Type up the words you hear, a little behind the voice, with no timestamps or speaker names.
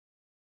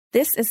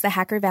This is the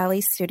Hacker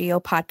Valley Studio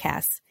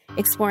podcast,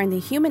 exploring the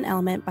human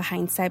element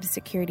behind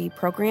cybersecurity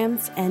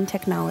programs and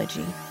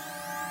technology.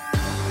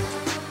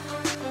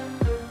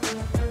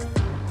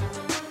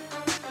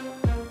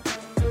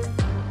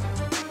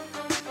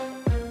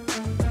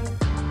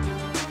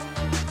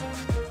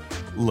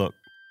 Look,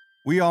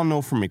 we all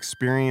know from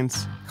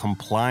experience,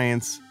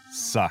 compliance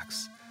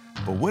sucks.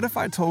 But what if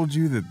I told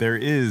you that there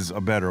is a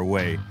better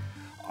way?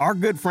 Our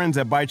good friends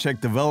at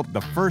ByCheck developed the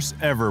first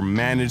ever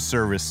managed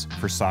service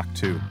for SOC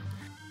 2.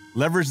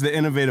 Leverage the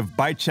innovative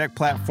ByCheck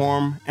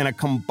platform and a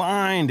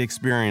combined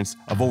experience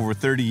of over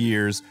 30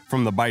 years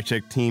from the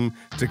ByCheck team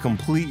to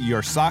complete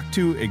your SOC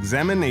 2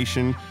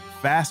 examination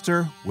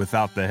faster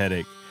without the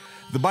headache.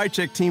 The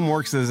ByCheck team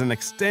works as an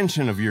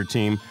extension of your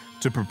team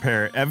to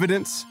prepare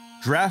evidence,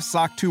 draft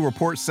SOC 2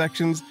 report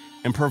sections,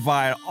 and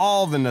provide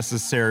all the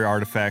necessary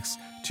artifacts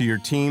to your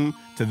team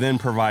to then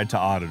provide to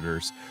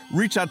auditors.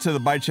 Reach out to the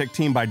ByCheck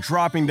team by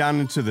dropping down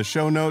into the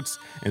show notes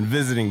and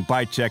visiting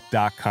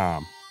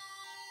bycheck.com.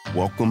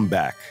 Welcome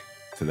back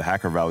to the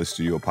Hacker Valley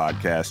Studio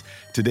podcast.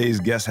 Today's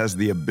guest has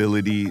the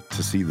ability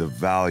to see the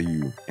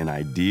value in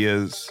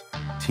ideas,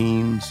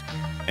 teams,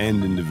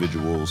 and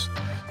individuals.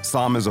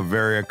 Sam is a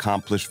very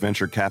accomplished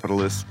venture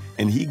capitalist,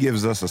 and he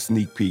gives us a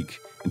sneak peek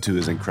into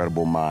his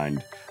incredible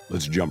mind.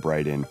 Let's jump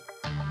right in.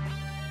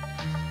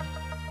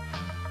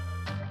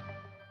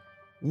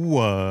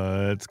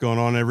 What's going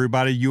on,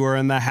 everybody? You are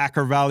in the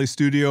Hacker Valley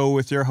Studio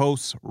with your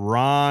hosts,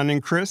 Ron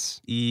and Chris.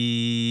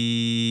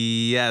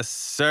 Yes,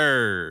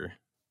 sir.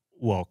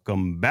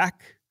 Welcome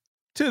back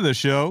to the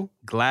show.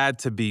 Glad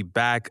to be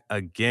back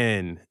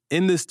again.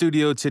 In the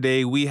studio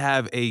today, we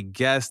have a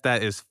guest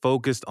that is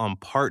focused on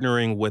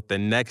partnering with the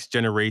next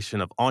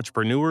generation of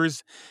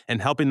entrepreneurs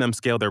and helping them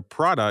scale their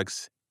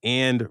products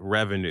and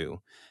revenue.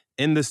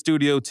 In the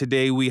studio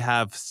today, we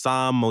have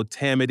Sam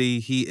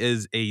Motamedi. He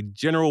is a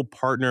general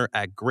partner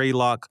at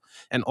Greylock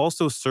and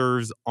also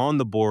serves on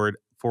the board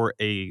for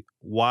a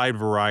wide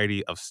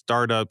variety of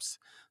startups.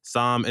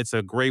 Sam, it's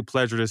a great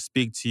pleasure to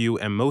speak to you,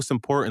 and most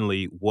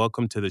importantly,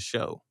 welcome to the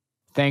show.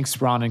 Thanks,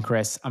 Ron and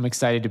Chris. I'm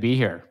excited to be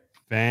here.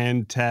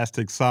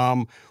 Fantastic,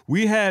 Sam.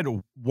 We had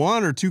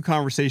one or two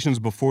conversations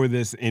before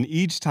this, and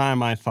each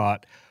time I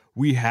thought,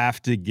 we have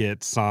to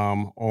get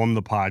Sam on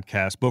the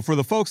podcast. But for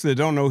the folks that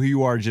don't know who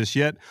you are just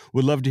yet,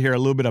 would love to hear a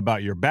little bit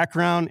about your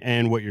background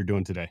and what you're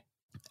doing today.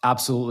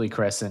 Absolutely,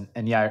 Chris.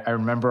 And yeah, I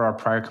remember our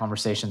prior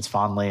conversations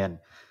fondly, and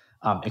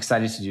I'm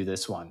excited to do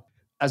this one.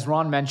 As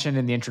Ron mentioned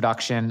in the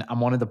introduction, I'm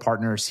one of the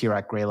partners here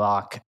at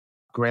Greylock.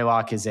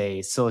 Greylock is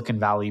a Silicon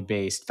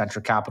Valley-based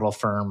venture capital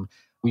firm.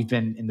 We've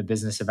been in the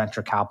business of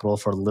venture capital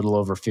for a little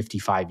over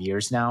 55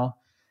 years now.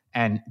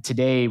 And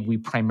today, we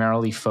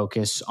primarily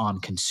focus on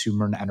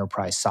consumer and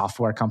enterprise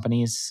software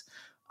companies.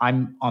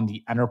 I'm on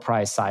the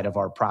enterprise side of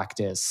our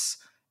practice,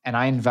 and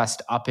I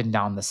invest up and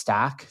down the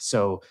stack.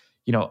 So,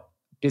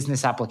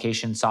 business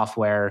application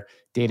software,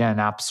 data and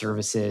app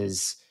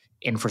services,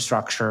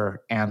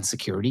 infrastructure, and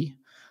security.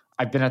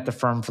 I've been at the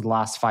firm for the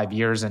last 5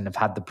 years and have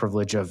had the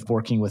privilege of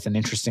working with an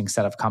interesting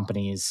set of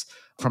companies.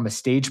 From a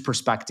stage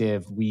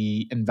perspective,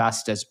 we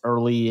invest as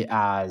early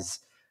as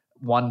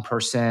one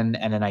person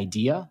and an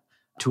idea,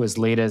 to as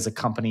late as a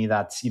company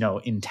that's,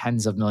 in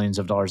tens of millions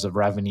of dollars of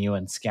revenue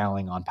and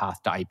scaling on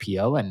path to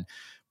IPO. And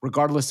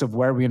regardless of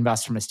where we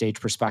invest from a stage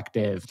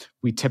perspective,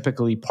 we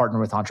typically partner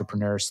with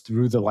entrepreneurs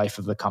through the life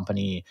of the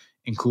company,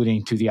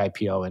 including to the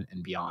IPO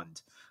and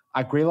beyond.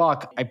 At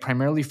Greylock, I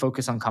primarily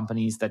focus on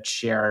companies that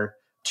share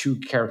two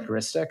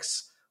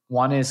characteristics.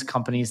 One is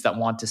companies that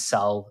want to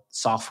sell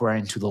software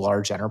into the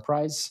large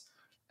enterprise.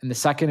 And the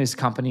second is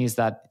companies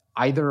that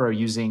either are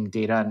using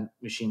data and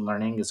machine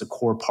learning as a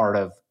core part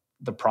of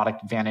the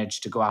product advantage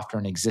to go after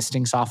an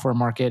existing software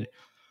market,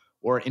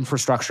 or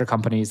infrastructure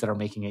companies that are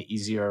making it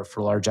easier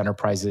for large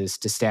enterprises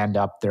to stand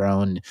up their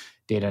own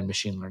data and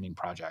machine learning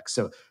projects.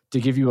 So to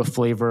give you a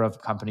flavor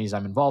of companies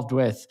I'm involved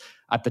with,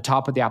 at the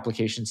top of the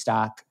application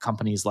stack,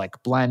 companies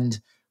like Blend,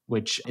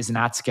 which is an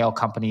at-scale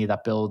company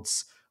that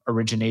builds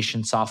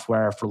origination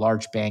software for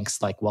large banks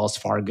like Wells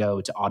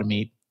Fargo to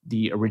automate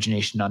the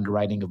origination and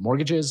underwriting of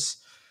mortgages,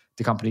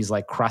 to companies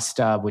like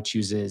Cresta, which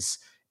uses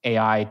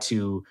AI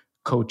to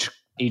coach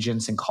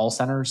agents and call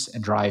centers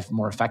and drive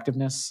more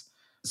effectiveness.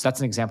 So that's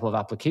an example of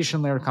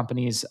application layer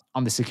companies.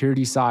 On the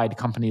security side,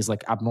 companies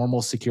like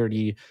Abnormal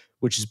Security,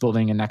 which is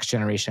building a next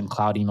generation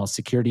cloud email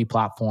security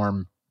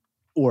platform,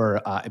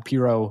 or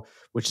Apiro,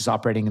 which is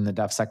operating in the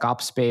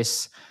DevSecOps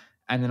space.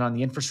 And then on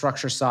the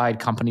infrastructure side,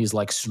 companies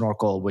like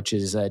Snorkel, which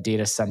is a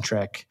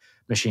data-centric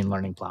machine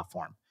learning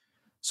platform.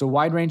 So a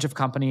wide range of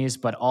companies,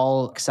 but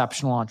all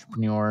exceptional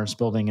entrepreneurs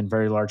building in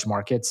very large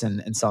markets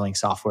and selling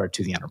software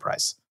to the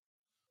enterprise.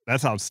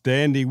 That's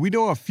outstanding. We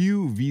know a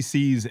few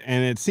VCs,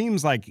 and it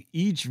seems like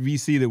each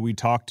VC that we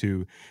talk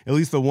to, at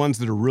least the ones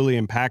that are really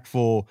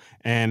impactful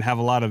and have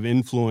a lot of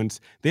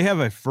influence, they have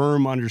a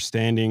firm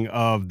understanding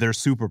of their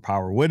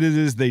superpower, what it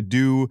is they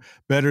do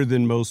better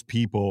than most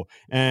people.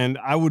 And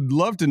I would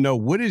love to know,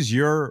 what is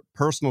your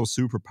personal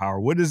superpower?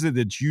 What is it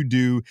that you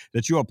do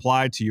that you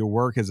apply to your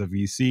work as a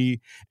VC?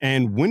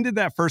 And when did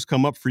that first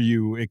come up for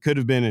you? It could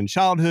have been in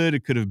childhood,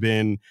 it could have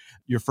been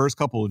your first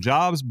couple of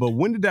jobs, but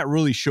when did that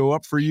really show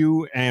up for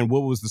you? And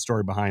what was the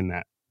story behind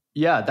that?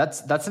 Yeah,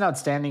 that's an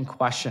outstanding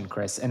question,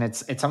 Chris, and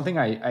it's something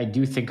I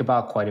do think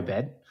about quite a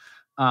bit.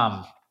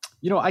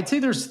 I'd say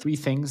there's three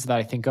things that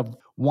I think of.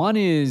 One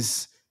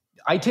is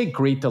I take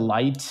great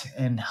delight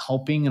in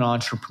helping an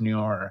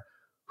entrepreneur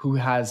who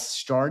has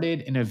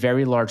started in a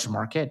very large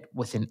market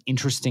with an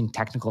interesting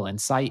technical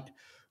insight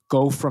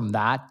go from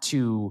that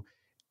to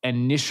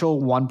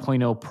initial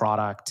 1.0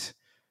 product,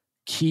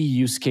 key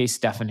use case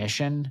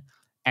definition,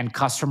 and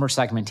customer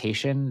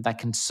segmentation that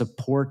can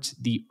support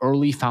the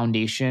early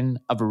foundation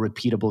of a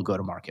repeatable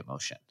go-to-market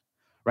motion,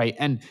 right?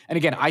 And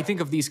again, I think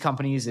of these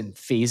companies in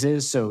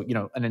phases. So,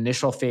 an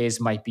initial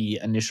phase might be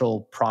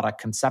initial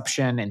product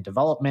conception and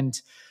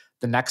development.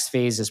 The next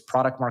phase is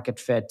product market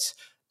fit.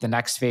 The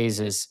next phase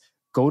is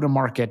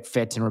go-to-market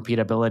fit and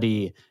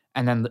repeatability.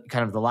 And then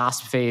kind of the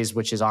last phase,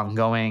 which is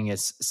ongoing,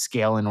 is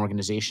scale and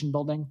organization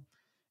building.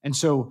 And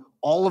so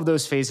all of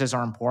those phases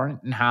are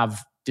important and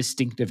have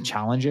distinctive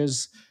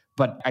challenges.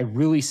 But I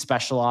really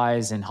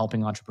specialize in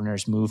helping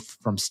entrepreneurs move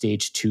from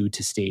stage 2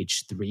 to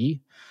stage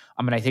 3.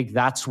 I think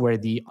that's where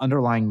the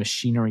underlying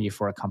machinery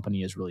for a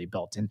company is really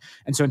built. And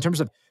so in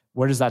terms of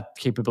where does that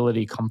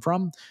capability come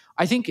from?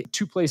 I think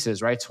two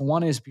places, right? So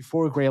one is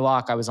before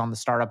Greylock, I was on the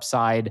startup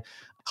side,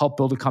 helped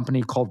build a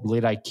company called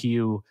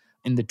RelateIQ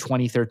in the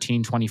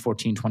 2013,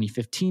 2014,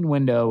 2015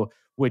 window,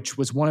 which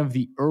was one of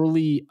the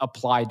early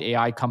applied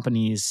AI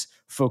companies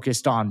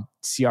focused on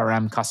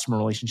CRM, customer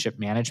relationship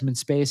management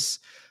space.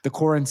 The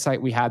core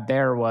insight we had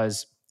there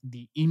was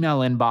the email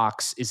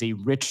inbox is a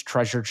rich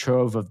treasure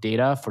trove of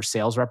data for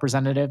sales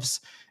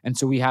representatives. And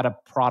so we had a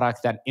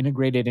product that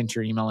integrated into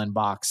your email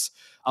inbox,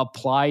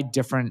 applied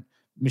different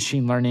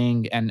machine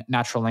learning and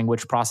natural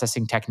language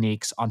processing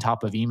techniques on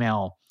top of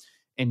email,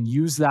 and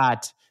use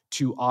that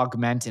to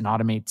augment and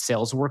automate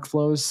sales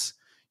workflows.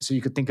 So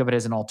you could think of it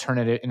as an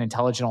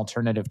intelligent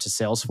alternative to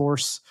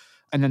Salesforce.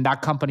 And then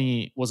that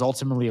company was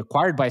ultimately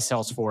acquired by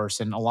Salesforce,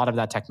 and a lot of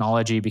that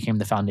technology became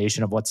the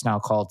foundation of what's now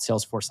called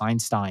Salesforce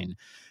Einstein.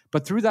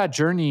 But through that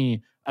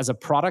journey, as a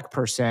product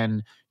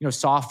person,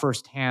 saw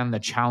firsthand the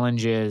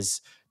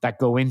challenges that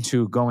go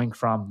into going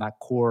from that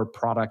core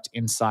product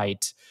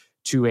insight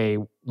to a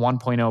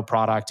 1.0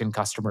 product in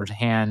customers'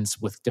 hands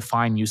with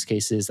defined use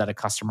cases that a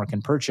customer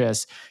can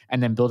purchase,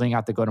 and then building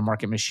out the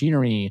go-to-market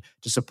machinery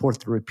to support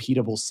the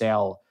repeatable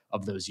sale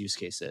of those use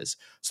cases.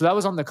 So that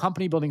was on the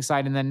company building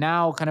side. And then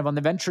now kind of on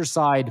the venture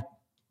side,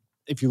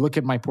 if you look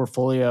at my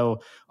portfolio,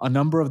 a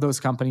number of those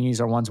companies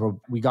are ones where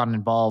we got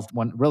involved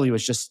when really it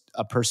was just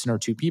a person or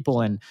two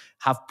people, and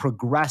have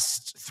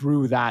progressed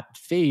through that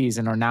phase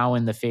and are now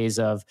in the phase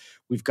of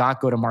we've got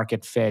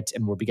go-to-market fit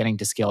and we're beginning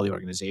to scale the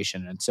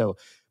organization. And so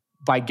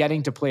by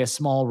getting to play a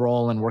small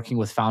role in working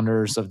with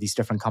founders of these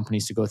different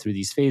companies to go through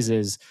these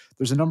phases,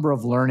 there's a number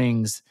of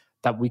learnings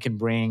that we can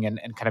bring and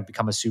kind of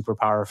become a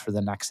superpower for the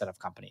next set of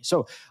companies.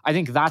 So I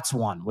think that's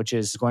one, which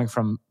is going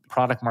from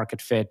product market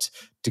fit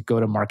to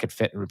go-to-market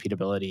fit and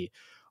repeatability.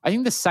 I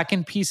think the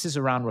second piece is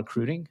around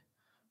recruiting.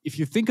 If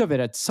you think of it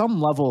at some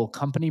level,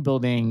 company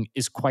building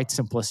is quite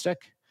simplistic.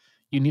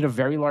 You need a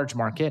very large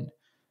market.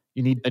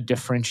 You need a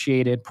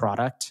differentiated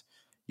product.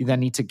 You then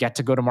need to get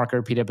to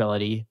go-to-market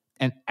repeatability,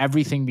 and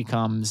everything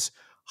becomes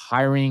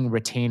hiring,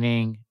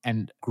 retaining,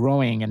 and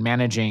growing and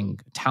managing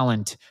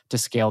talent to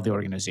scale the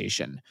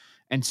organization.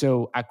 And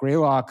so at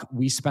Greylock,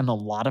 we spend a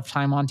lot of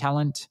time on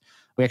talent.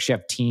 We actually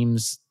have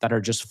teams that are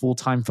just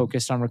full-time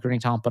focused on recruiting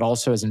talent, but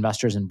also as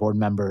investors and board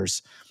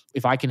members.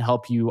 If I can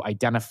help you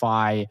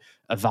identify,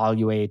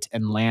 evaluate,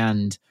 and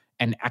land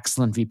an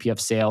excellent VP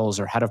of sales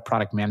or head of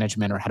product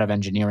management or head of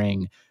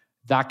engineering,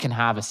 that can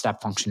have a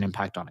step function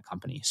impact on a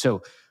company.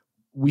 So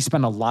we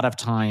spend a lot of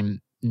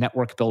time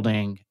network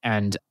building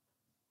and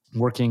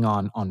working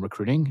on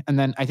recruiting. And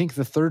then I think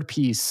the third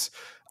piece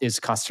is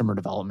customer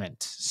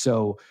development.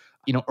 So,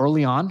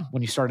 early on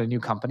when you start a new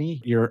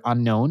company, you're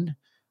unknown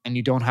and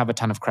you don't have a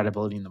ton of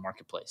credibility in the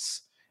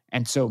marketplace.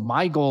 And so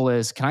my goal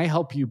is, can I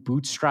help you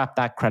bootstrap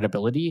that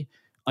credibility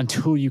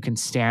until you can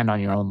stand on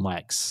your own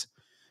legs?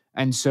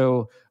 And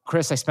so,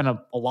 Chris, I spent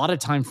a lot of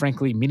time,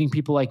 frankly, meeting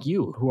people like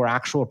you who are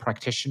actual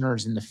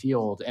practitioners in the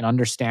field and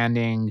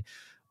understanding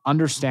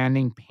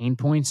pain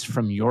points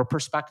from your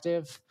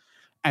perspective,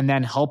 and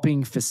then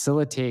helping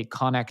facilitate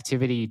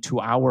connectivity to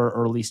our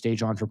early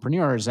stage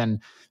entrepreneurs.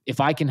 And if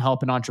I can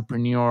help an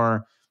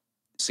entrepreneur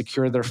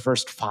secure their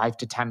first 5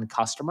 to 10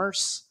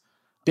 customers,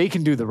 they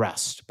can do the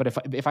rest. But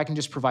if I can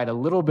just provide a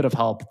little bit of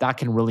help, that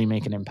can really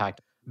make an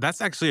impact. That's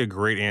actually a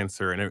great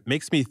answer. And it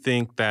makes me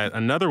think that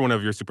another one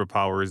of your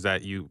superpowers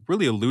that you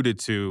really alluded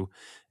to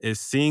is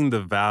seeing the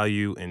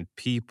value in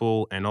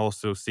people and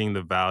also seeing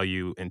the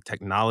value in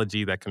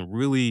technology that can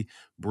really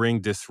bring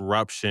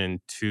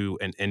disruption to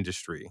an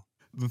industry.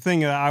 The thing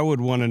that I would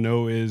want to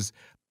know is,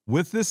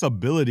 With this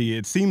ability,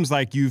 it seems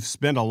like you've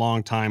spent a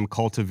long time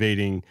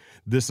cultivating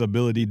this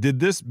ability.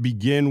 Did this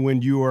begin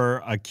when you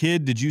were a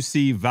kid? Did you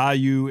see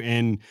value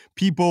in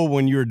people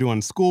when you were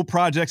doing school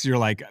projects? You're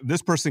like,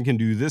 this person can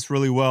do this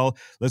really well.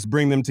 Let's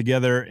bring them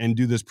together and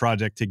do this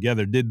project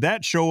together. Did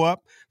that show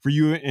up for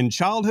you in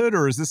childhood,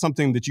 or is this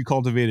something that you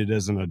cultivated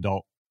as an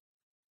adult?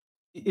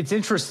 It's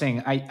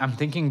interesting. I'm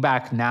thinking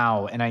back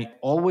now, and I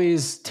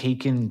always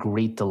taken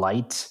great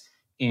delight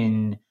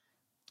in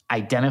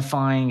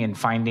identifying and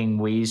finding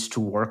ways to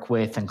work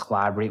with and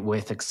collaborate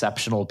with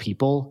exceptional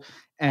people.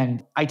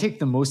 And I take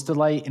the most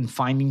delight in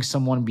finding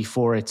someone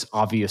before it's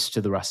obvious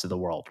to the rest of the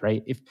world,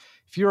 right? If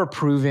you're a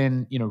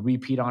proven,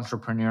 repeat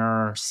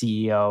entrepreneur,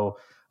 CEO,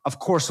 of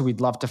course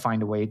we'd love to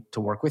find a way to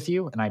work with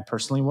you, and I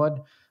personally would.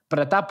 But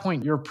at that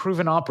point, you're a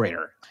proven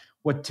operator.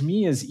 What to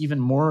me is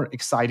even more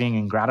exciting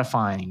and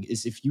gratifying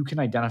is if you can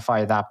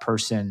identify that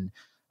person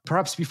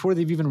perhaps before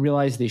they've even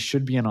realized they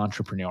should be an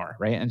entrepreneur,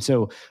 right? And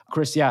so,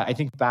 Chris, yeah, I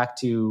think back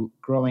to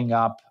growing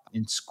up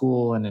in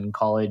school and in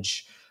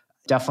college,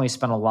 definitely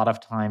spent a lot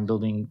of time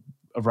building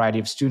a variety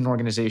of student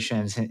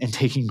organizations and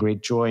taking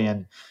great joy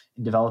in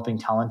developing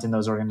talent in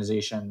those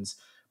organizations.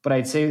 But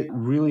I'd say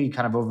really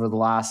kind of over the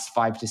last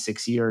 5 to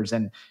 6 years,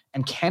 and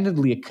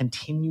candidly, it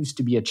continues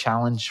to be a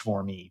challenge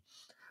for me,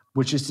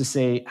 which is to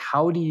say,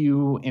 how do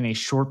you, in a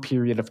short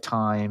period of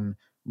time,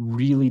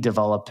 really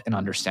develop an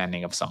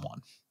understanding of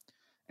someone?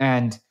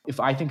 And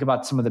if I think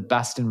about some of the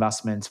best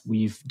investments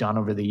we've done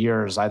over the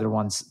years, either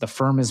ones the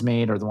firm has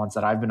made or the ones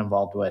that I've been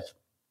involved with,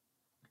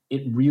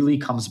 it really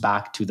comes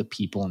back to the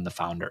people and the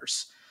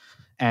founders.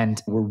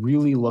 And we're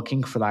really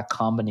looking for that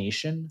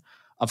combination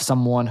of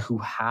someone who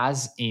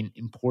has an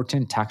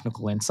important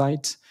technical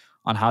insight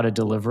on how to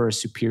deliver a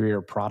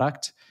superior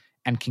product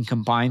and can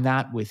combine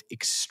that with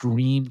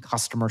extreme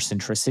customer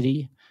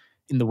centricity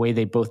in the way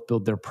they both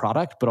build their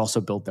product, but also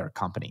build their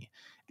company.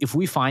 If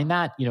we find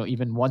that,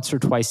 even once or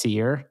twice a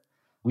year,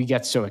 we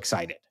get so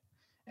excited.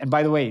 And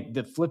by the way,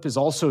 the flip is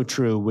also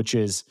true, which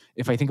is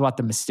if I think about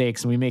the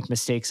mistakes, and we make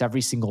mistakes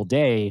every single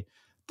day,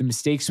 the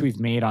mistakes we've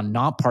made on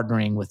not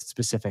partnering with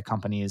specific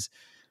companies,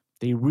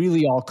 they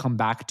really all come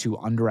back to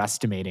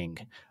underestimating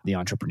the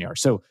entrepreneur.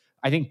 So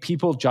I think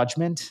people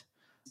judgment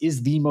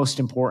is the most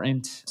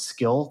important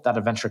skill that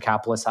a venture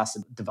capitalist has to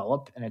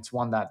develop. And it's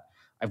one that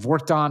I've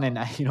worked on and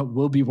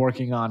will be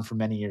working on for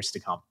many years to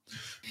come.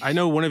 I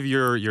know one of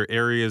your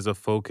areas of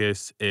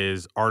focus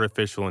is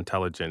artificial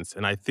intelligence.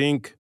 And I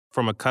think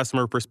from a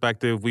customer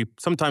perspective, we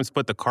sometimes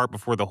put the cart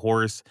before the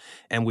horse,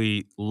 and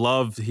we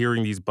love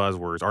hearing these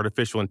buzzwords,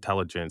 artificial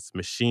intelligence,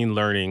 machine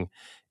learning,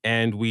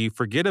 and we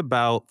forget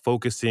about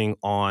focusing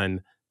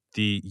on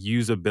the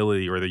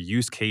usability or the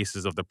use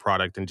cases of the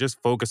product and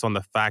just focus on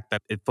the fact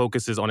that it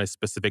focuses on a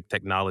specific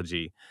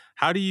technology.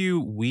 How do you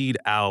weed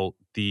out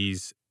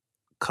these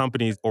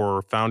companies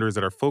or founders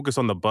that are focused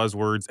on the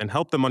buzzwords and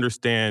help them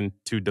understand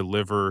to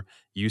deliver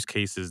use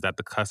cases that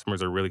the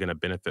customers are really going to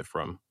benefit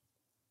from?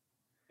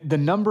 The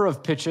number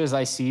of pitches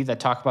I see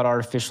that talk about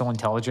artificial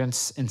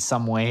intelligence in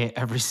some way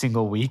every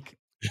single week,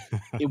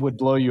 it would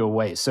blow you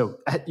away. So,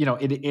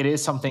 it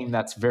is something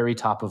that's very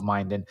top of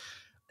mind. And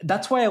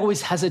that's why I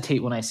always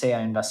hesitate when I say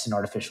I invest in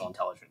artificial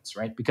intelligence,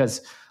 right?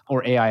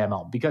 Or AI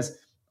ML, because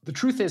the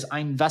truth is I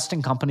invest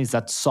in companies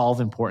that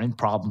solve important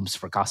problems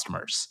for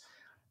customers.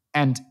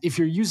 And if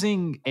you're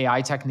using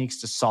AI techniques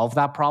to solve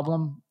that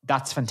problem,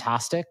 that's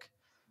fantastic.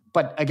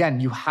 But again,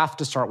 you have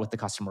to start with the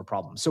customer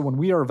problem. So when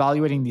we are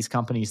evaluating these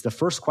companies, the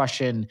first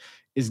question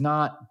is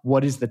not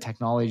what is the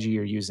technology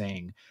you're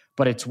using,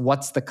 but it's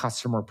what's the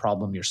customer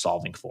problem you're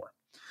solving for.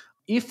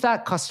 If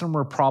that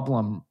customer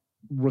problem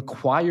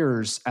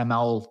requires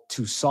ML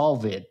to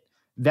solve it,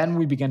 then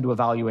we begin to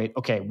evaluate,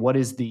 okay, what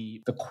is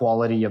the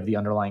quality of the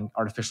underlying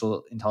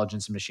artificial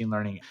intelligence and machine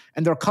learning?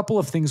 And there are a couple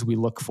of things we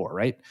look for,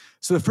 right?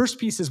 So the first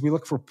piece is we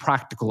look for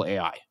practical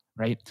AI,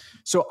 right?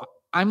 So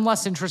I'm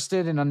less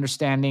interested in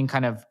understanding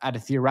kind of at a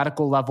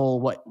theoretical level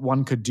what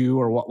one could do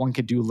or what one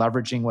could do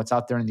leveraging what's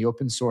out there in the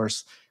open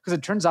source, because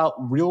it turns out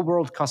real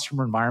world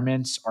customer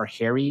environments are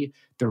hairy,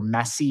 they're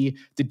messy,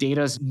 the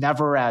data is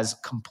never as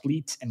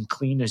complete and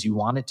clean as you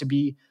want it to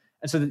be.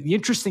 And so the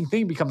interesting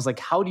thing becomes like,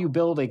 how do you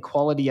build a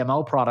quality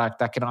ML product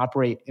that can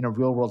operate in a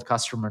real world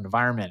customer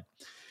environment?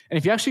 And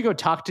if you actually go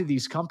talk to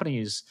these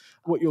companies,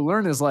 what you'll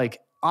learn is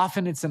like,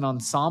 often it's an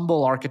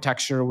ensemble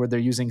architecture where they're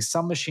using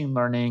some machine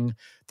learning,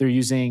 they're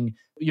using,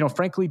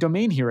 frankly,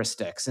 domain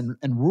heuristics and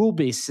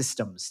rule-based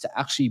systems to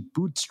actually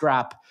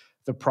bootstrap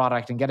the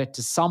product and get it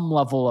to some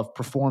level of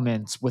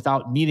performance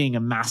without needing a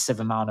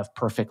massive amount of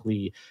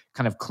perfectly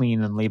kind of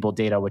clean and labeled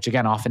data, which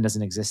again, often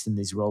doesn't exist in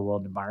these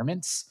real-world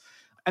environments.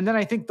 And then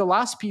I think the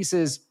last piece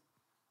is,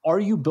 are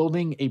you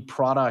building a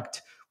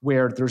product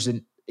where there's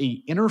an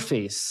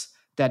interface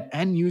that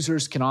end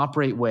users can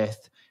operate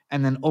with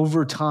and then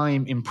over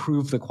time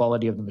improve the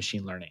quality of the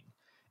machine learning?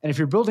 And if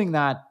you're building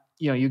that,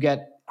 you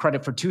get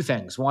credit for two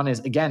things. One is,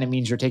 again, it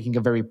means you're taking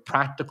a very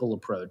practical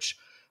approach.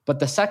 But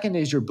the second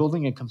is you're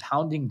building a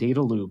compounding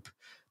data loop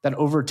that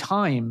over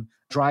time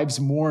drives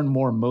more and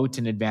more moat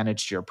and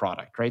advantage to your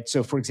product, right?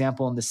 So for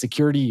example, in the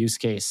security use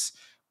case,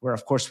 where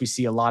of course we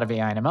see a lot of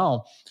AI and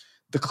ML.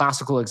 The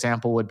classical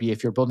example would be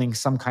if you're building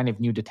some kind of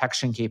new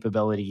detection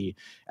capability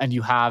and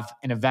you have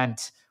an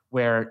event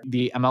where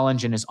the ML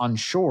engine is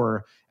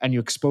unsure and you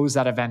expose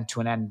that event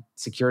to an end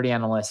security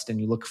analyst and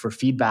you look for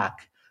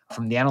feedback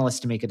from the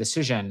analyst to make a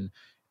decision.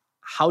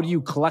 How do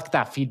you collect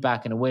that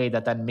feedback in a way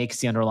that then makes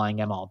the underlying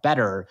ML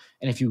better?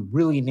 And if you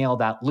really nail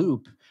that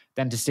loop,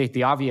 then to state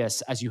the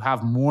obvious, as you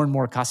have more and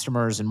more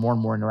customers and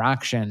more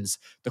interactions,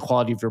 the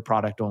quality of your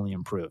product only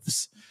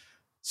improves.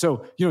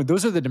 So,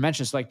 those are the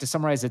dimensions. Like, to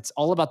summarize, it's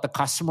all about the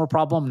customer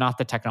problem, not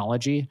the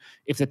technology.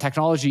 If the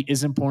technology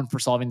is important for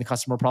solving the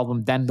customer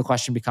problem, then the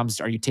question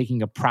becomes, are you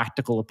taking a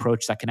practical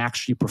approach that can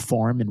actually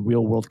perform in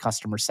real world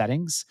customer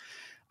settings?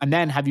 And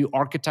then have you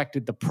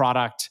architected the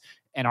product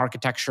and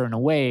architecture in a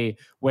way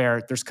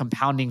where there's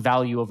compounding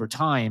value over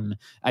time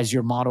as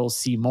your models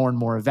see more and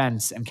more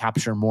events and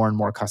capture more and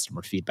more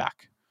customer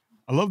feedback?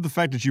 I love the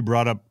fact that you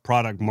brought up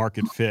product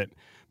market fit,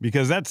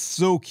 because that's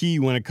so key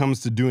when it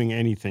comes to doing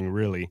anything,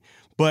 really.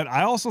 But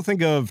I also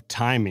think of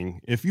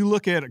timing. If you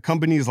look at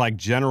companies like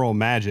General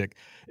Magic,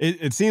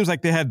 it seems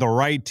like they had the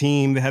right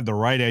team, they had the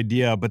right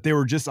idea, but they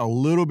were just a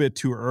little bit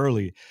too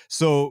early.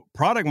 So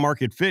product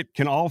market fit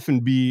can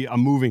often be a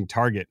moving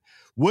target.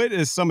 What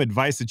is some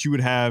advice that you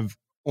would have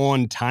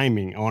on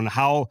timing, on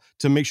how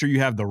to make sure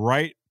you have the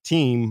right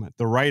team,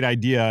 the right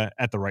idea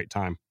at the right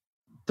time?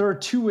 There are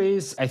two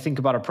ways I think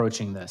about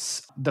approaching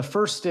this. The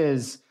first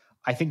is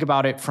I think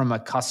about it from a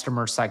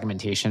customer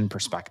segmentation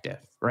perspective,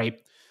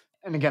 right?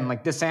 And again,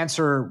 like, this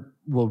answer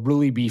will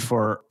really be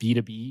for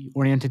B2B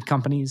oriented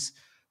companies.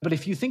 But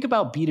if you think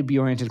about B2B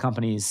oriented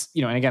companies,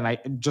 and again,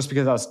 just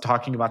because I was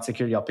talking about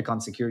security, I'll pick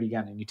on security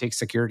again, and you take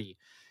security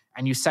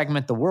and you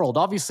segment the world.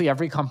 Obviously,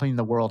 every company in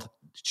the world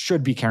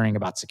should be caring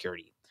about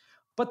security,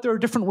 but there are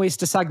different ways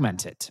to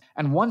segment it.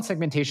 And one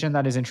segmentation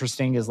that is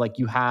interesting is, like,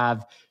 you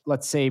have,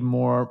 let's say,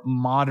 more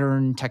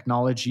modern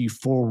technology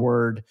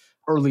forward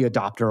early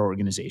adopter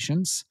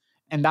organizations.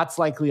 And that's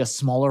likely a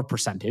smaller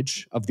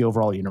percentage of the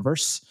overall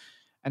universe.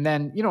 And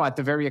then, at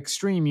the very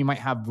extreme, you might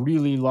have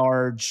really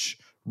large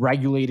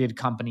regulated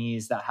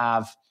companies that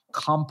have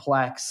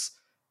complex,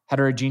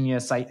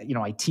 heterogeneous,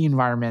 IT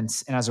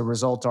environments, and as a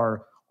result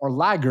are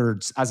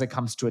laggards as it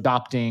comes to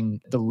adopting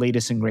the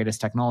latest and greatest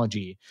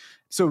technology.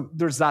 So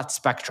there's that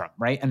spectrum,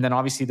 right? And then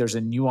obviously there's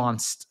a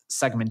nuanced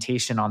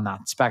segmentation on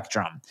that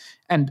spectrum.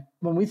 And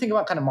when we think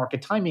about kind of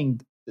market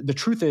timing, the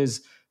truth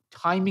is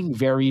timing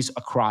varies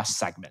across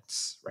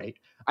segments, right?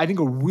 I think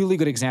a really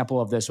good example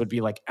of this would be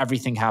like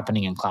everything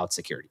happening in cloud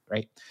security,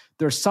 right?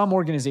 There are some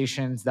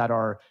organizations that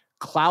are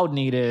cloud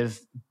native,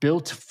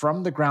 built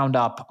from the ground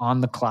up on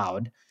the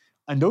cloud.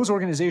 And those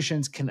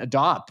organizations can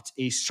adopt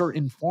a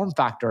certain form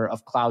factor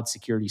of cloud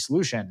security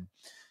solution.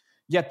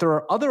 Yet there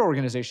are other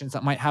organizations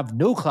that might have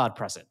no cloud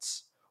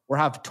presence or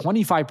have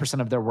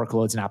 25% of their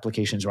workloads and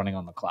applications running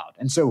on the cloud.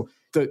 And so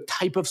the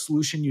type of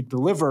solution you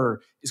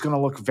deliver is going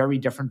to look very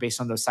different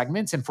based on those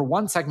segments. And for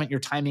one segment, your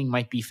timing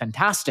might be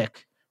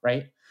fantastic,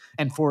 right?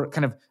 And for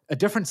kind of a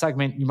different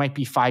segment, you might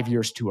be 5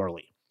 years too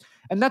early.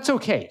 And that's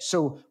okay.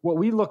 So what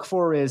we look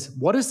for is,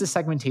 what is the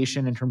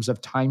segmentation in terms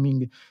of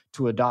timing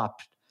to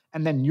adopt?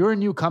 And then you're a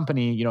new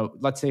company,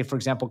 let's say, for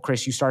example,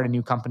 Chris, you start a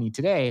new company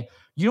today.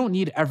 You don't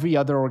need every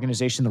other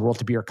organization in the world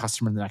to be your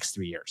customer in the next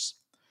 3 years.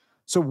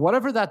 So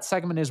whatever that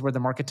segment is where the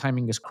market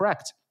timing is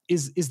correct,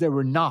 is there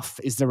enough?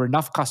 Is there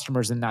enough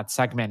customers in that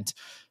segment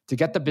to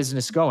get the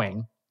business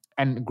going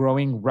and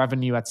growing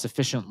revenue at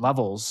sufficient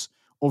levels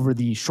over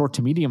the short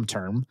to medium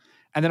term?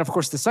 And then, of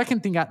course, the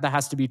second thing that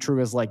has to be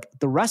true is, like,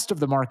 the rest of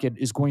the market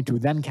is going to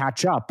then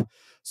catch up,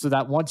 so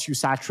that once you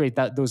saturate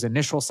those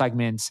initial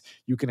segments,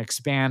 you can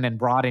expand and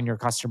broaden your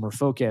customer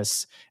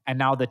focus. And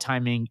now the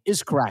timing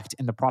is correct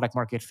and the product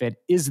market fit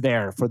is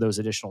there for those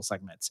additional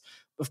segments.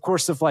 Of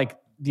course, if like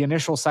the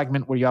initial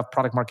segment where you have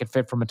product market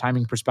fit from a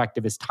timing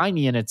perspective is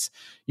tiny and it's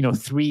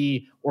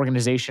 3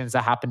 organizations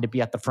that happen to be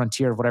at the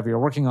frontier of whatever you're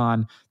working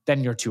on,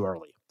 then you're too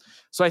early.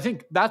 So I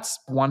think that's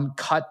one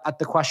cut at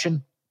the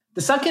question.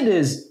 The second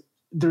is,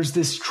 there's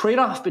this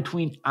trade-off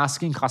between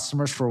asking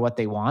customers for what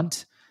they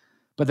want,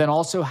 but then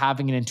also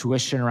having an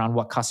intuition around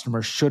what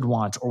customers should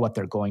want or what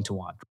they're going to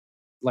want.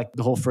 Like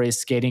the whole phrase,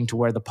 skating to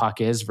where the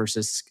puck is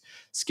versus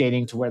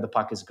skating to where the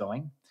puck is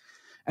going.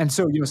 And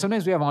so,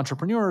 sometimes we have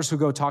entrepreneurs who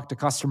go talk to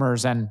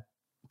customers and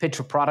pitch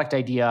a product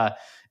idea.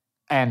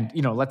 And,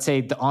 let's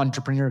say the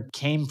entrepreneur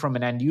came from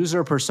an end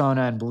user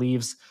persona and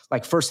believes,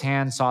 like,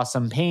 firsthand saw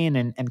some pain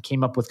and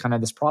came up with kind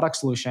of this product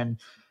solution.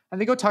 And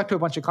they go talk to a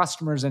bunch of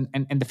customers, and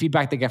the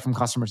feedback they get from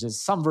customers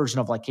is some version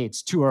of like, hey,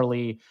 it's too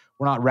early.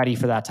 We're not ready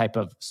for that type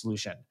of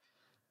solution.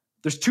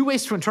 There's 2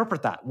 ways to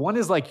interpret that. One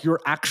is like, you're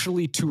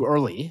actually too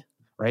early,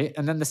 right?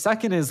 And then the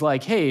second is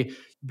like, hey,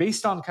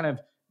 based on kind of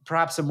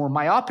perhaps a more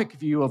myopic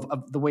view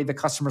of the way the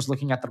customer's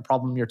looking at the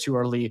problem, you're too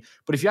early.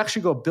 But if you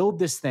actually go build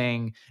this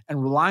thing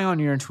and rely on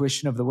your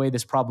intuition of the way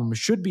this problem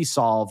should be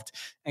solved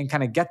and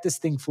kind of get this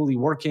thing fully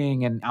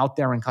working and out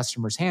there in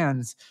customers'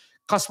 hands,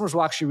 customers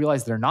will actually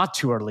realize they're not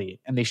too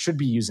early and they should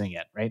be using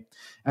it, right?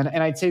 And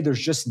I'd say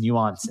there's just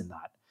nuance in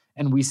that.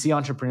 And we see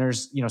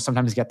entrepreneurs,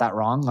 sometimes get that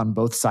wrong on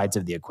both sides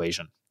of the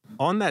equation.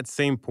 On that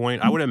same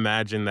point, I would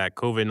imagine that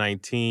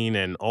COVID-19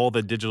 and all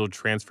the digital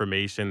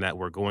transformation that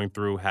we're going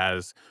through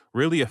has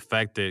really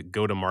affected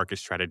go-to-market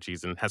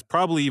strategies and has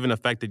probably even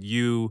affected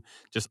you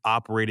just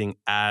operating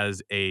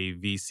as a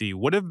VC.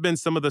 What have been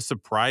some of the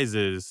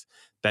surprises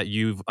that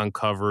you've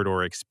uncovered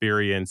or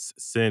experienced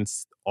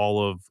since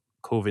all of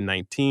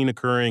COVID-19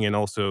 occurring and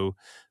also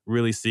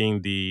really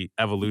seeing the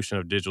evolution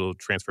of digital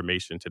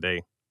transformation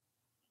today?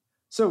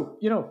 So,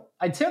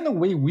 I'd say on the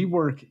way we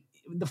work,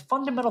 the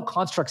fundamental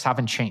constructs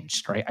haven't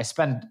changed, right? I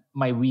spend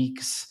my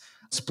weeks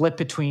split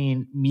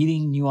between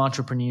meeting new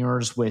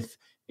entrepreneurs with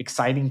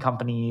exciting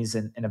companies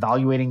and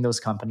evaluating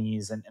those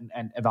companies and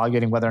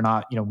evaluating whether or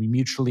not, we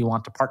mutually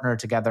want to partner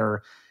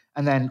together.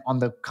 And then on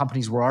the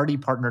companies we're already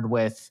partnered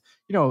with,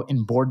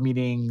 in board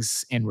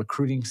meetings, in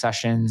recruiting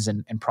sessions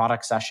and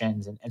product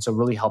sessions. And so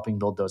really helping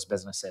build those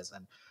businesses.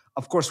 And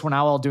of course, we're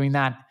now all doing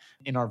that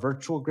in our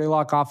virtual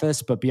Greylock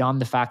office, but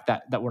beyond the fact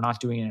that we're not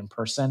doing it in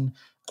person,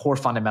 core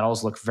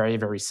fundamentals look very,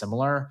 very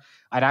similar.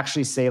 I'd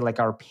actually say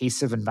our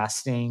pace of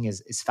investing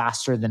is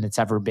faster than it's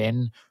ever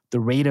been. The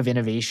rate of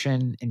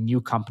innovation and new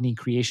company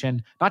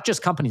creation, not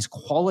just companies,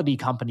 quality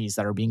companies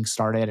that are being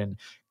started and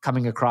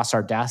coming across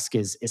our desk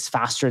is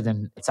faster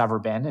than it's ever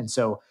been. And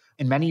so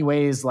in many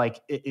ways,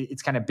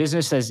 it's kind of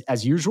business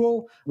as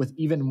usual with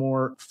even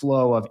more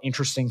flow of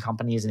interesting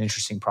companies and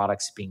interesting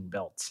products being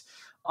built.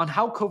 On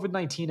how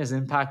COVID-19 has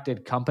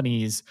impacted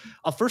companies,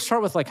 I'll first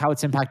start with how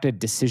it's impacted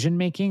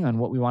decision-making on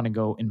what we want to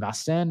go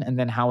invest in, and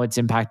then how it's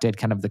impacted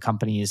kind of the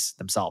companies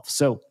themselves.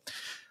 So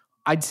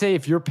I'd say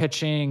if you're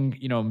pitching,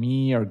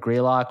 me or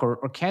Greylock or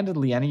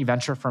candidly any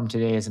venture firm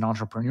today as an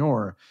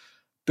entrepreneur,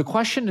 the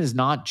question is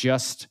not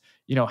just,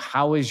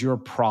 how is your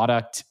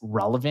product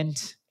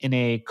relevant in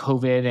a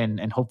COVID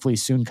and hopefully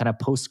soon kind of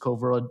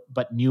post-COVID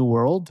but new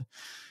world?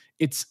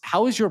 It's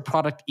how is your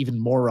product even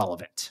more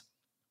relevant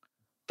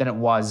than it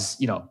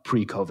was,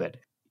 pre-COVID.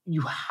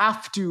 You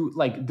have to,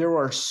 there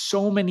are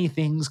so many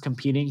things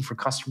competing for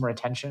customer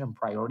attention and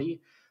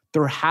priority.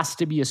 There has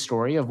to be a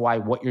story of why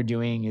what you're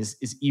doing is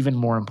even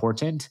more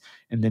important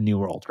in the new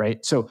world,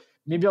 right? So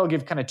maybe I'll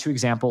give kind of two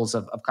examples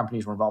of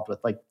companies we're involved with.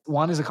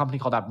 One is a company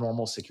called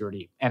Abnormal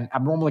Security. And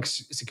Abnormal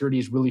Security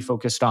is really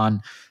focused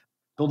on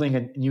building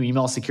a new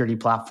email security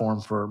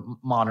platform for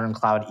modern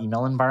cloud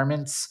email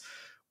environments,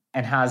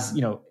 and has,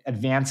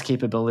 advanced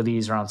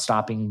capabilities around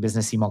stopping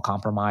business email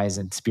compromise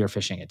and spear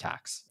phishing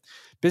attacks.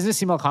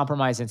 Business email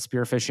compromise and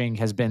spear phishing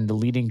has been the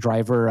leading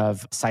driver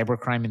of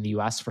cybercrime in the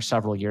US for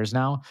several years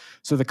now.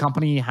 So the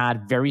company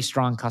had very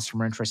strong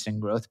customer interest and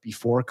growth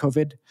before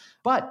COVID.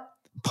 But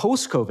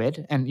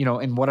post-COVID and,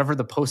 in whatever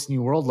the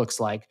post-new world looks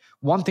like,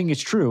 one thing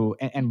is true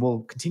and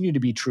will continue to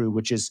be true,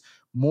 which is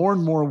more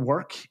and more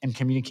work and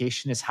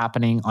communication is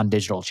happening on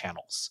digital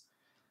channels.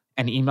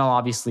 And email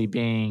obviously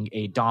being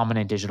a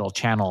dominant digital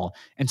channel.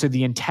 And so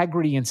the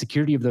integrity and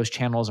security of those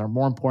channels are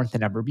more important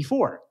than ever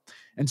before.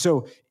 And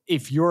so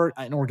if you're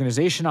an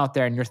organization out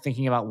there and you're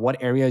thinking about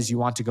what areas you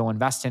want to go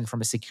invest in from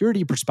a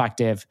security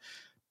perspective,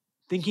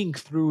 thinking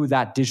through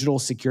that digital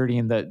security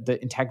and the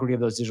integrity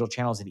of those digital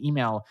channels in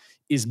email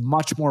is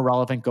much more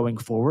relevant going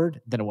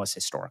forward than it was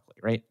historically,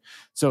 right?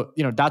 So,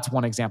 that's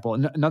one example.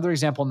 Another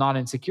example, not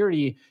in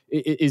security,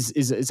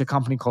 is a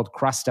company called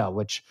Cresta,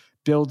 which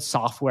builds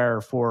software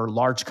for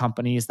large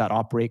companies that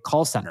operate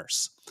call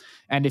centers.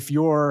 And if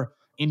you're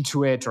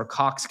Intuit or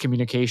Cox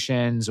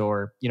Communications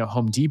or,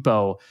 Home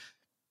Depot,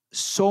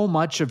 so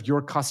much of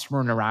your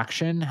customer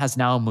interaction has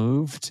now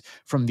moved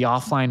from the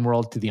offline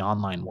world to the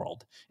online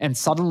world. And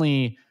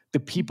suddenly the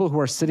people who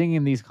are sitting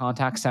in these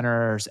contact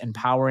centers,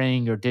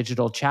 empowering your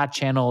digital chat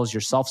channels,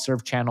 your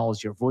self-serve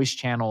channels, your voice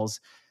channels,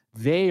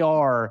 they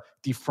are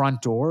the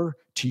front door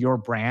to your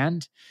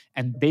brand,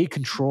 and they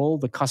control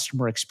the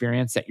customer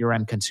experience that your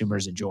end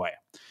consumers enjoy.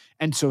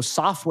 And so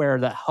software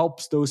that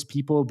helps those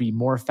people be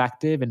more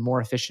effective and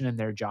more efficient in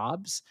their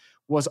jobs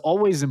was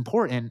always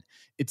important.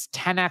 It's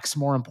 10x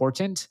more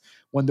important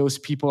when those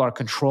people are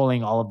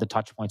controlling all of the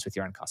touch points with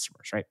your end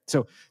customers, right?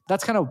 So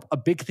that's kind of a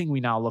big thing we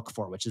now look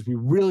for, which is we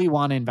really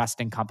want to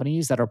invest in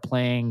companies that are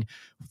playing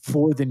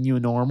for the new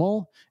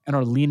normal and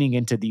are leaning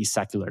into these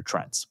secular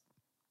trends.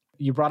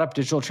 You brought up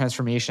digital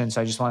transformation,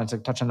 so I just wanted to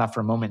touch on that for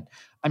a moment.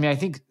 I mean, I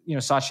think,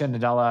 Satya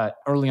Nadella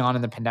early on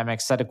in the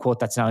pandemic said a quote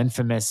that's now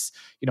infamous,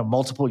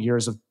 multiple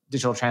years of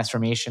digital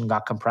transformation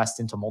got compressed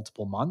into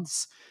multiple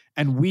months.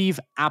 And we've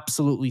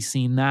absolutely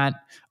seen that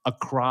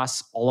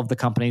across all of the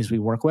companies we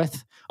work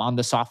with on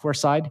the software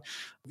side.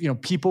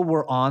 People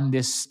were on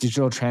this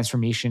digital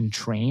transformation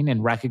train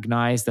and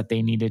recognized that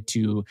they needed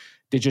to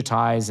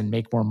digitize and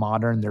make more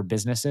modern their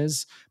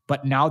businesses,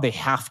 but now they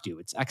have to.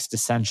 It's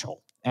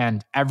existential.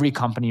 And every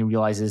company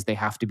realizes they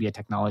have to be a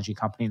technology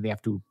company. They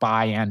have to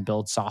buy and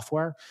build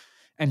software.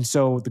 And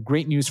so the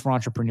great news for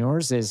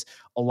entrepreneurs is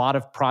a lot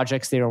of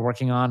projects they are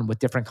working on with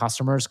different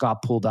customers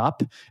got pulled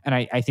up. And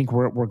I think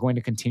we're going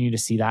to continue to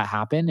see that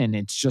happen. And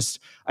it's just,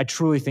 I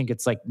truly think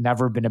it's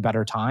never been a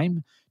better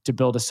time to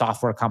build a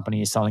software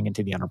company selling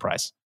into the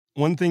enterprise.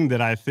 One thing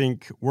that I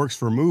think works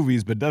for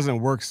movies but doesn't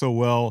work so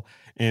well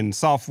in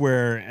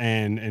software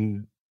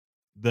and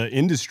the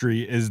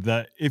industry is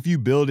that if you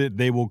build it,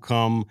 they will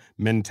come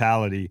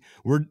mentality.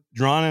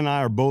 Dron and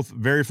I are both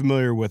very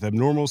familiar with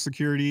abnormal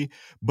security,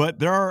 but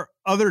there are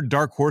other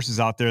dark horses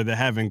out there that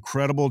have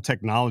incredible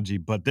technology,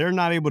 but they're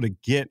not able to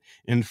get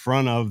in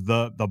front of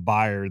the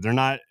buyer. They're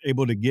not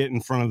able to get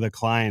in front of the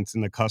clients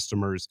and the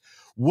customers.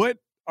 What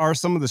are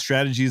some of the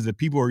strategies that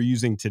people are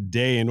using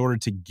today in order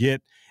to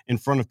get in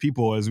front of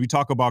people? As we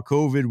talk about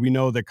COVID, we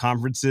know that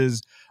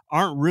conferences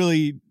aren't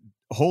really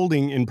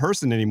holding in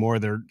person anymore.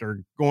 They're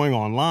going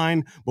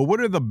online. But what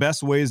are the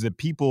best ways that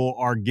people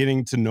are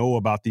getting to know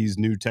about these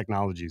new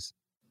technologies?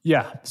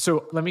 Yeah.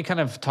 So let me kind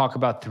of talk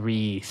about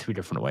three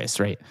different ways,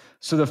 right?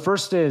 So the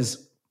first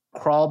is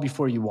crawl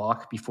before you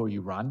walk, before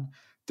you run.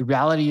 The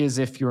reality is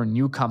if you're a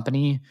new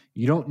company,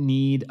 you don't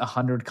need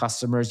 100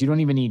 customers. You don't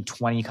even need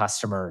 20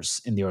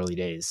 customers in the early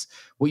days.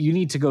 What you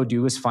need to go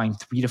do is find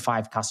 3 to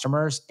 5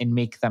 customers and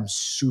make them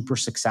super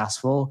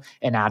successful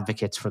and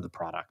advocates for the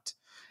product.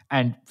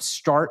 And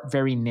start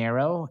very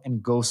narrow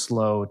and go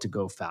slow to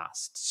go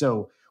fast.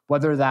 So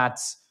whether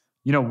that's,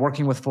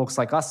 working with folks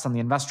like us on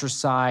the investor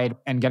side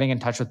and getting in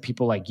touch with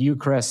people like you,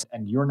 Chris,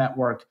 and your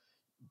network,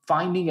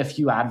 finding a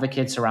few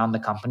advocates around the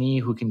company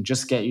who can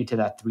just get you to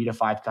that 3 to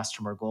 5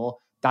 customer goal,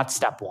 that's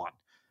step one.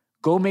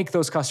 Go make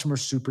those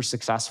customers super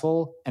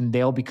successful and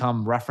they'll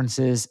become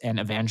references and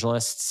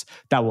evangelists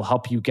that will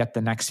help you get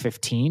the next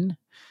 15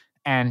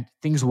 and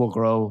things will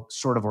grow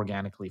sort of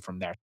organically from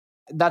there.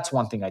 That's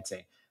one thing I'd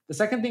say. The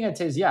second thing I'd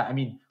say is,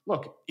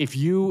 look, if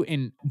you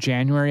in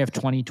January of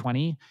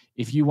 2020,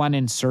 if you went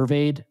and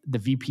surveyed the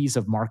VPs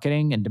of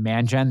marketing and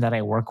demand gen that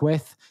I work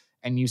with,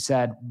 and you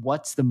said,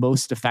 what's the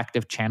most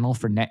effective channel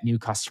for net new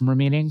customer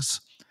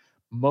meetings?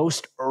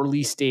 Most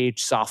early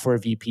stage software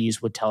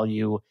VPs would tell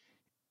you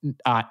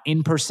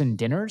in-person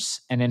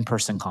dinners and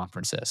in-person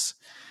conferences.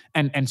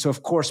 And so,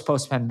 of course,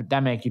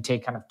 post-pandemic, you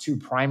take kind of 2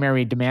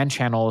 primary demand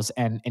channels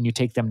and you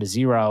take them to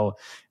 0,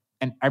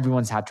 and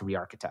everyone's had to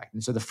re-architect.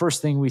 And so the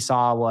first thing we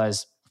saw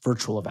was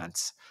virtual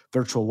events,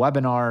 virtual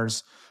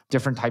webinars,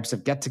 different types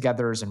of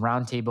get-togethers and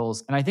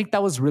roundtables. And I think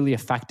that was really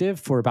effective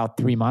for about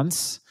 3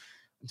 months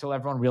until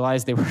everyone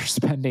realized they were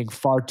spending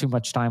far too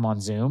much time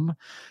on Zoom.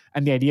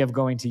 And the idea of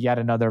going to yet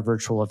another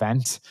virtual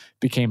event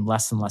became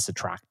less and less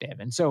attractive.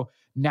 And so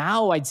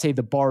now I'd say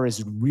the bar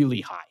is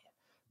really high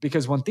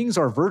because when things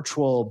are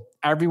virtual,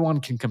 everyone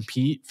can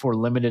compete for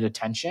limited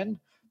attention.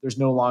 There's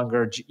no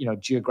longer,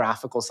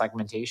 geographical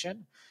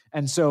segmentation.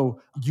 And so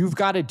you've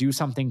got to do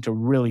something to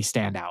really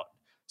stand out.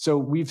 So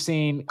we've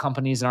seen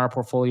companies in our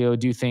portfolio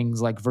do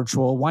things like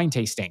virtual wine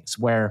tastings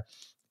where,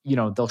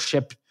 they'll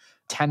ship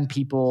 10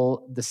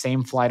 people the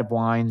same flight of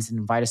wines and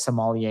invite a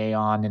sommelier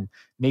on and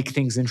make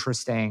things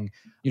interesting,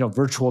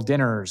 virtual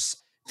dinners,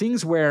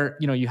 things where,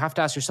 you have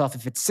to ask yourself,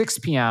 if it's 6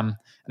 p.m.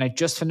 and I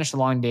just finished a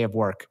long day of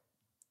work,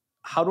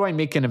 how do I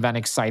make an event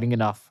exciting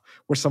enough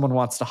where someone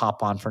wants to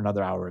hop on for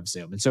another hour of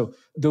Zoom? And so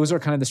those are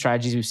kind of the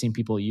strategies we've seen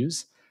people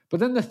use. But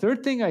then the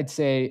third thing I'd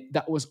say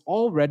that was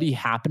already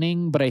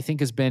happening, but I think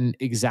has been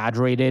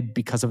exaggerated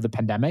because of the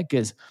pandemic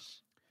is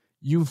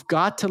you've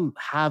got to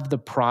have the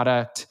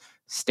product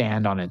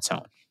stand on its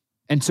own.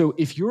 And so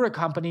if you're a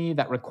company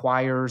that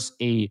requires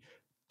a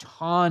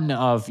ton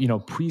of,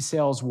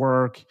 pre-sales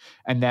work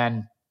and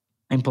then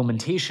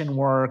implementation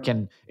work,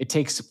 and it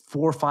takes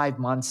 4 or 5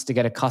 months to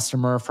get a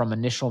customer from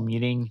initial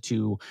meeting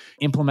to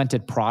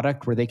implemented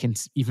product where they can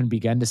even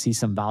begin to see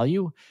some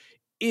value,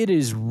 it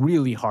is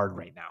really hard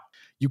right now.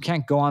 You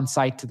can't go on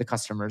site to the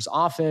customer's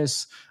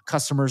office.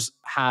 Customers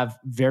have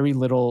very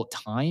little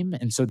time.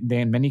 And so they,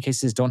 in many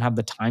cases, don't have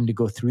the time to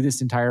go through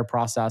this entire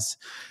process.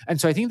 And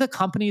so I think the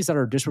companies that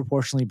are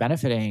disproportionately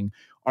benefiting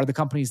are the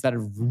companies that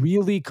have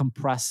really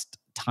compressed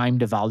time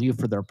to value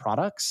for their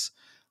products,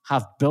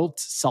 have built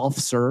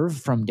self-serve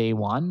from day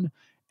one,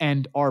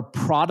 and are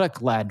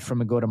product-led from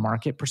a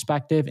go-to-market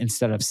perspective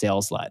instead of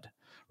sales-led.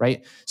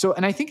 Right. So,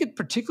 and I think it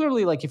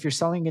particularly like if you're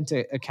selling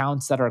into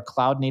accounts that are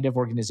cloud native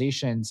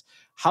organizations,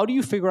 how do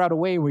you figure out a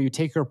way where you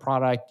take your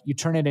product, you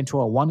turn it into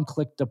a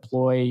one-click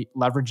deploy,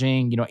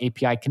 leveraging,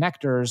 API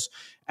connectors,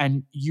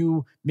 and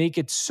you make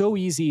it so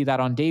easy that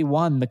on day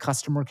one, the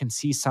customer can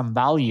see some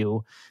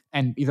value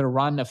and either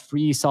run a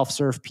free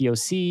self-serve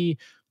POC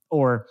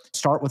or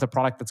start with a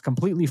product that's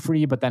completely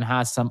free, but then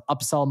has some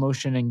upsell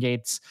motion and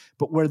gates,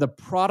 but where the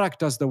product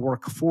does the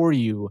work for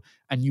you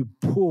and you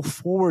pull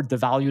forward the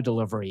value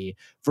delivery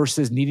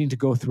versus needing to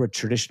go through a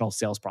traditional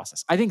sales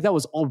process. I think that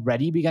was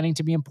already beginning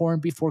to be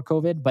important before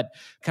COVID, but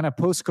kind of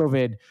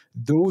post-COVID,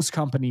 those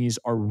companies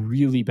are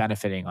really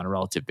benefiting on a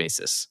relative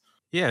basis.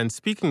 Yeah, and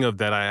speaking of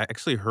that, I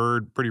actually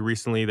heard pretty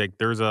recently that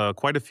there's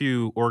quite a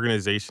few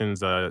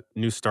organizations,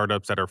 new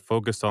startups that are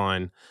focused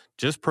on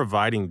just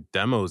providing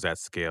demos at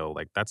scale.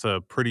 Like that's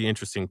a pretty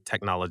interesting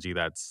technology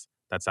that's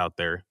out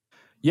there.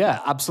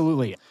 Yeah,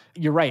 absolutely.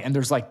 You're right. And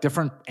there's like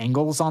different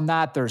angles on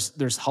that.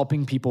 There's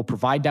helping people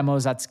provide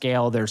demos at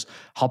scale. There's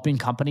helping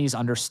companies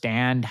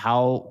understand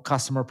how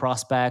customer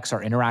prospects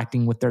are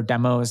interacting with their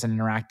demos and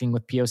interacting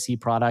with POC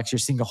products. You're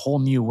seeing a whole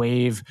new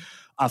wave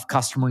of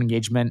customer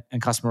engagement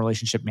and customer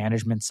relationship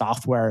management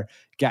software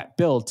get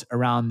built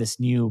around this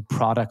new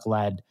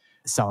product-led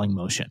selling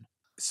motion.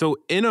 So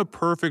in a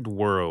perfect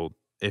world,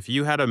 if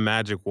you had a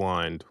magic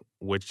wand,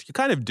 which you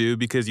kind of do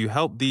because you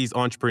help these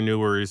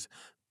entrepreneurs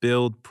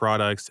build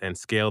products and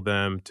scale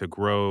them to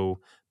grow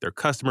their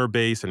customer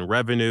base and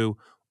revenue,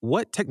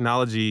 what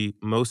technology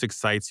most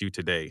excites you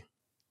today?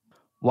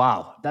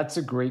 Wow, that's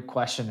a great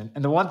question.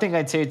 And the one thing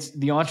I'd say it's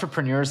the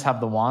entrepreneurs have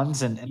the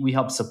wands and we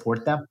help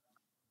support them.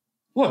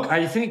 Look,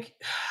 I think,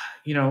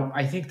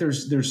 I think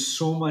there's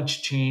so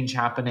much change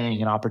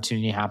happening and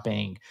opportunity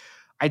happening.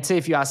 I'd say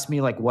if you ask me,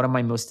 like, what am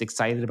I most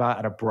excited about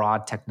at a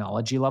broad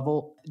technology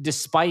level,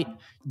 despite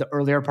the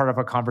earlier part of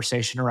our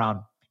conversation around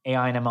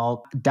AI and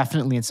ML,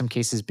 definitely in some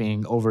cases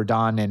being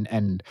overdone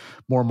and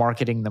more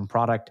marketing than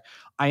product,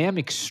 I am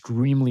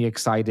extremely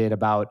excited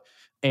about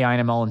AI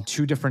and ML in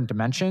two different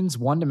dimensions.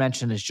 One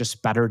dimension is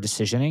just better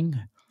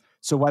decisioning.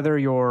 So whether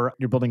you're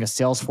building a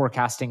sales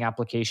forecasting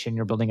application,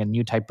 you're building a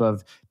new type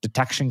of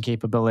detection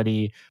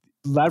capability,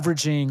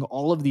 leveraging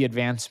all of the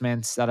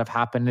advancements that have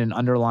happened in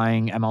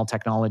underlying ML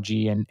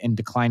technology and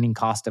declining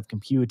cost of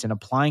compute and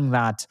applying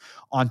that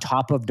on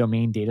top of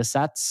domain data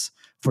sets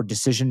for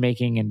decision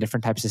making and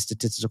different types of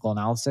statistical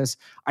analysis,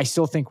 I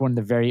still think we're in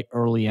the very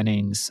early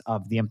innings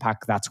of the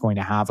impact that's going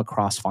to have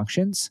across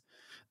functions.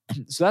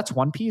 So that's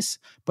one piece.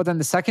 But then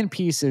the second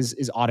piece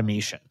is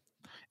automation.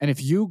 And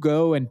if you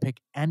go and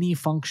pick any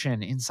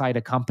function inside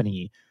a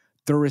company,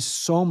 there is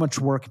so much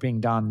work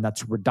being done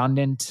that's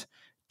redundant,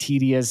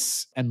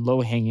 tedious, and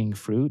low-hanging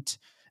fruit.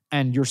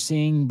 And you're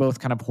seeing both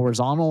kind of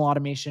horizontal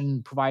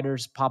automation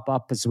providers pop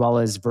up as well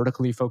as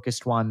vertically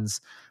focused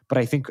ones. But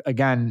I think,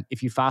 again,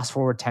 if you fast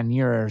forward 10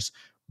 years,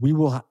 we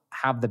will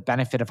have the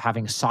benefit of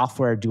having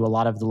software do a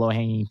lot of the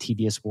low-hanging,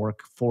 tedious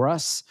work for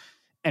us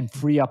and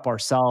free up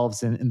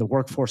ourselves and the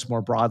workforce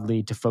more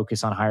broadly to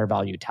focus on higher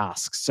value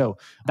tasks. So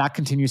that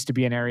continues to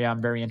be an area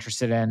I'm very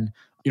interested in,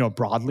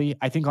 broadly.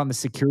 I think on the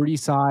security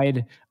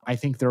side, I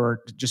think there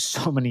are just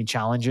so many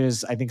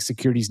challenges. I think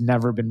security's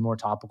never been more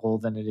topical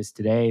than it is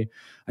today.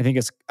 I think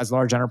as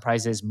large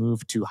enterprises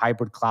move to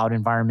hybrid cloud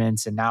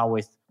environments and now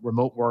with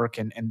remote work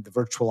and the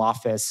virtual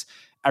office,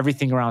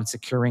 everything around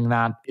securing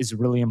that is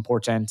really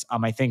important.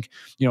 I think,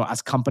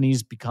 as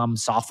companies become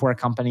software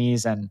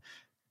companies and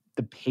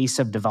the pace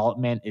of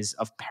development is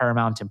of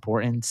paramount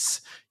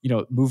importance.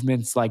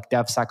 Movements like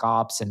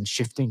DevSecOps and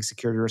shifting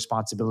security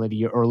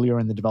responsibility earlier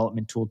in the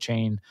development tool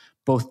chain,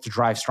 both to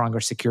drive stronger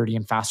security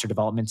and faster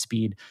development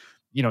speed,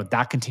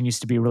 that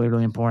continues to be really,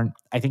 really important.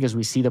 I think as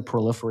we see the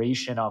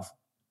proliferation of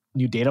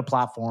new data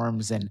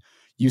platforms and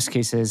use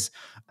cases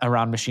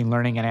around machine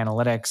learning and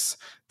analytics,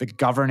 the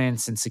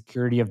governance and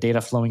security of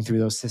data flowing through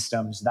those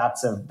systems,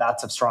 that's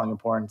of strong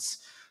importance.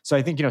 So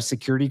I think,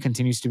 security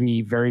continues to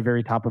be very,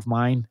 very top of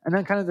mind. And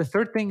then kind of the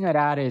third thing I'd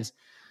add is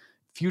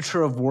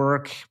future of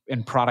work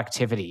and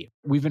productivity.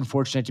 We've been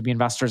fortunate to be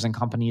investors in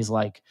companies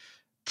like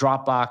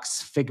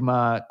Dropbox,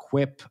 Figma,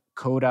 Quip,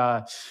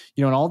 Coda,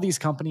 and all these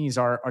companies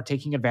are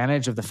taking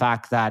advantage of the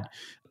fact that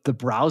the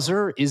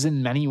browser is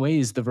in many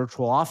ways the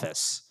virtual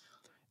office.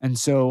 And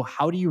so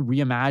how do you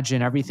reimagine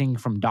everything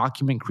from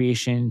document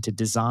creation to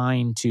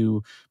design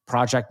to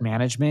project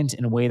management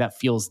in a way that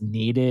feels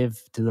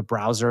native to the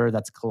browser,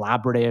 that's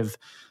collaborative,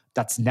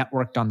 that's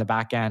networked on the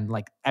back end?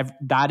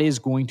 That is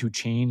going to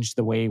change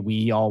the way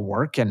we all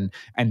work. And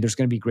there's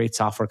going to be great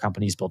software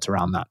companies built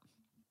around that.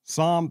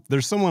 Sam,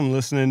 there's someone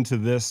listening to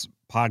this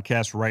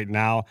podcast right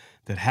now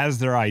that has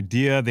their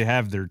idea, they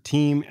have their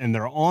team, and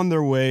they're on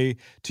their way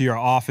to your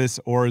office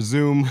or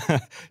Zoom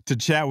to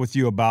chat with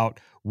you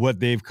about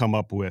what they've come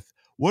up with.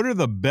 What are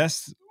the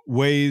best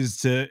ways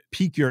to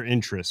pique your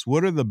interest?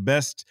 What are the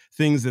best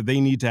things that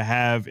they need to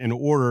have in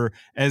order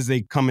as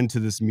they come into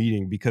this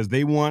meeting? Because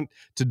they want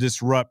to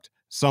disrupt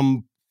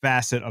some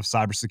facet of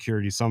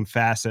cybersecurity, some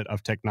facet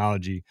of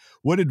technology.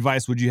 What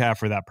advice would you have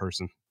for that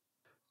person?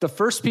 The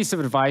first piece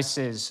of advice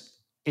is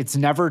it's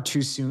never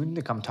too soon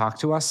to come talk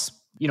to us.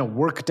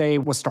 Workday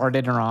was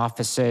started in our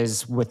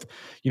offices with,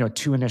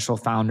 two initial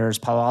founders.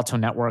 Palo Alto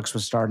Networks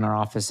was started in our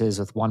offices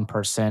with one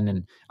person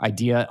and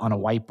idea on a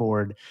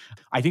whiteboard.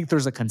 I think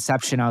there's a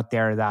conception out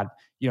there that,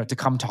 to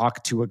come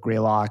talk to a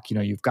Greylock,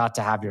 you've got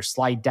to have your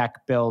slide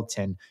deck built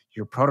and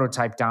your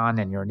prototype done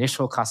and your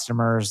initial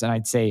customers. And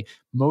I'd say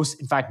most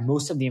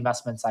of the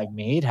investments I've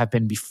made have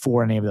been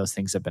before any of those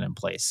things have been in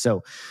place.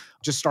 So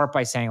just start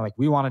by saying,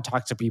 we want to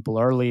talk to people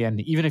early. And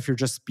even if you're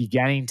just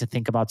beginning to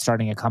think about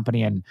starting a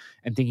company and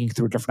thinking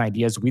through different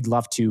ideas, we'd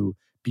love to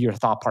be your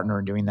thought partner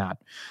in doing that.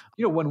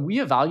 When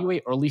we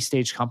evaluate early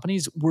stage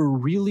companies, we're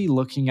really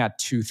looking at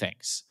two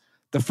things.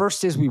 The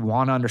first is we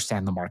want to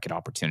understand the market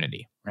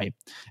opportunity, right?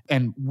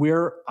 And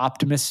we're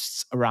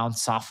optimists around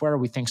software.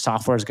 We think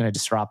software is going to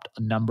disrupt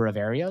a number of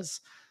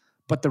areas.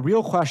 But the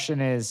real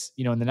question is,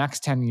 in the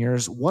next 10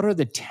 years, what are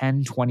the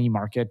 10, 20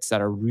 markets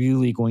that are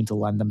really going to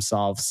lend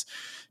themselves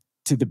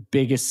to the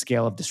biggest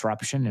scale of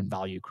disruption and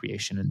value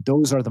creation? And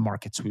those are the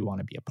markets we want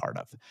to be a part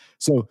of.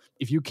 So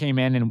if you came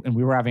in and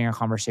we were having a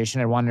conversation,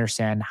 I want to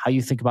understand how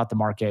you think about the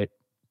market,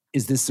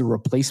 Is this a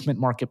replacement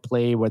market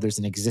play where there's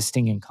an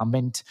existing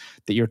incumbent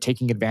that you're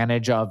taking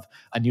advantage of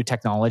a new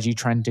technology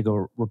trend to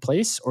go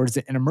replace? Or is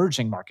it an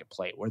emerging market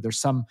play where there's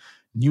some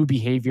new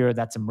behavior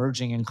that's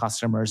emerging in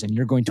customers and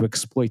you're going to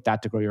exploit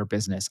that to grow your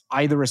business?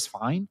 Either is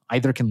fine.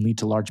 Either can lead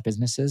to large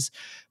businesses,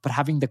 but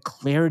having the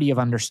clarity of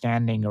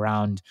understanding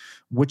around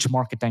which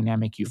market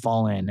dynamic you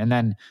fall in. And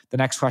then the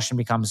next question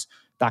becomes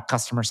that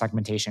customer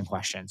segmentation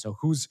question. So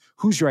who's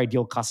your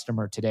ideal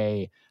customer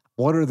today?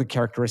 What are the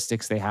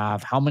characteristics they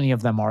have? How many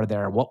of them are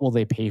there? What will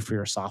they pay for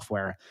your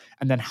software?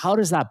 And then how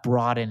does that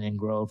broaden and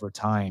grow over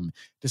time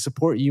to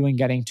support you in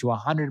getting to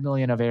 100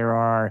 million of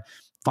ARR,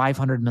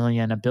 500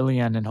 million, $1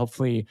 billion, and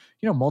hopefully,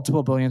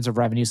 multiple billions of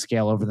revenue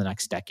scale over the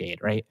next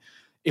decade, right?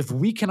 If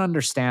we can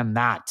understand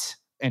that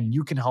and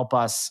you can help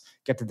us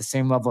get to the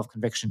same level of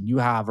conviction you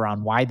have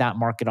around why that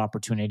market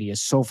opportunity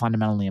is so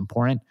fundamentally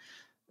important,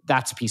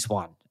 that's piece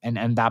one.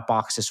 And that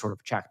box is sort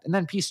of checked. And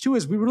then piece two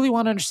is we really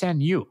want to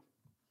understand you.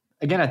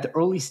 Again, at the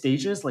early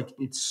stages,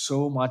 it's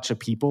so much a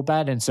people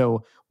bet. And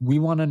so we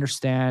want to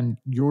understand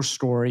your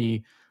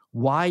story,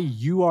 why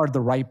you are the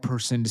right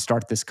person to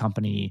start this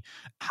company,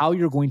 how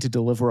you're going to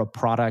deliver a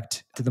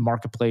product to the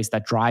marketplace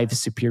that drives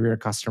superior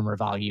customer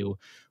value,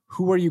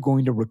 who are you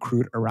going to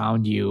recruit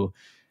around you,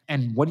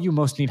 and what do you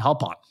most need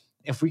help on?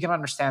 If we can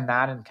understand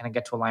that and kind of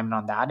get to alignment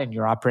on that, and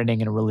you're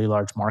operating in a really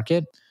large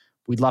market,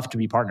 we'd love to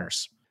be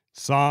partners.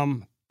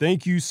 Sam,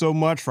 thank you so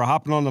much for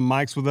hopping on the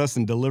mics with us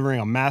and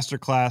delivering a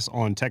masterclass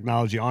on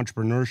technology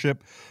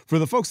entrepreneurship. For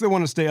the folks that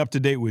want to stay up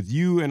to date with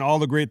you and all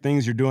the great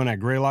things you're doing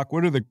at Greylock,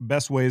 what are the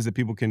best ways that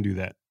people can do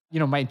that?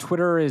 My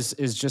Twitter is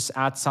just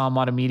at Sam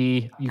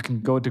Adamidi. You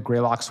can go to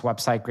Greylock's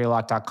website,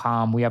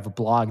 greylock.com. We have a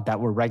blog that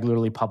we're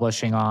regularly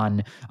publishing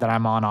on, that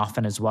I'm on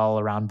often as well,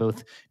 around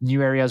both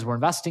new areas we're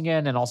investing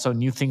in and also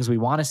new things we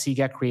want to see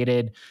get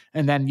created.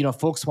 And then,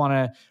 folks want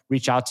to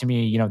reach out to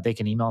me, they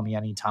can email me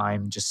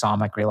anytime, just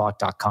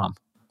sam@greylock.com.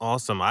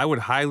 Awesome. I would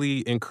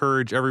highly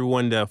encourage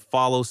everyone to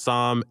follow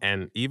Sam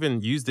and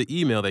even use the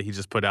email that he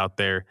just put out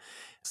there.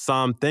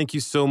 Sam, thank you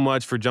so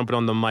much for jumping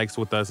on the mics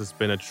with us. It's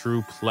been a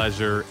true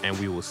pleasure, and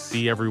we will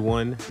see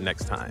everyone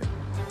next time.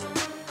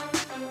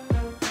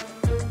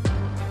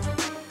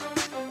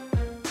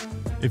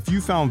 If you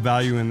found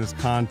value in this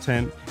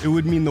content, it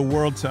would mean the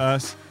world to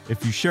us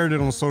if you shared it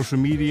on social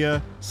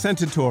media,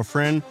 sent it to a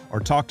friend, or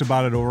talked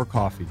about it over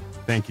coffee.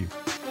 Thank you.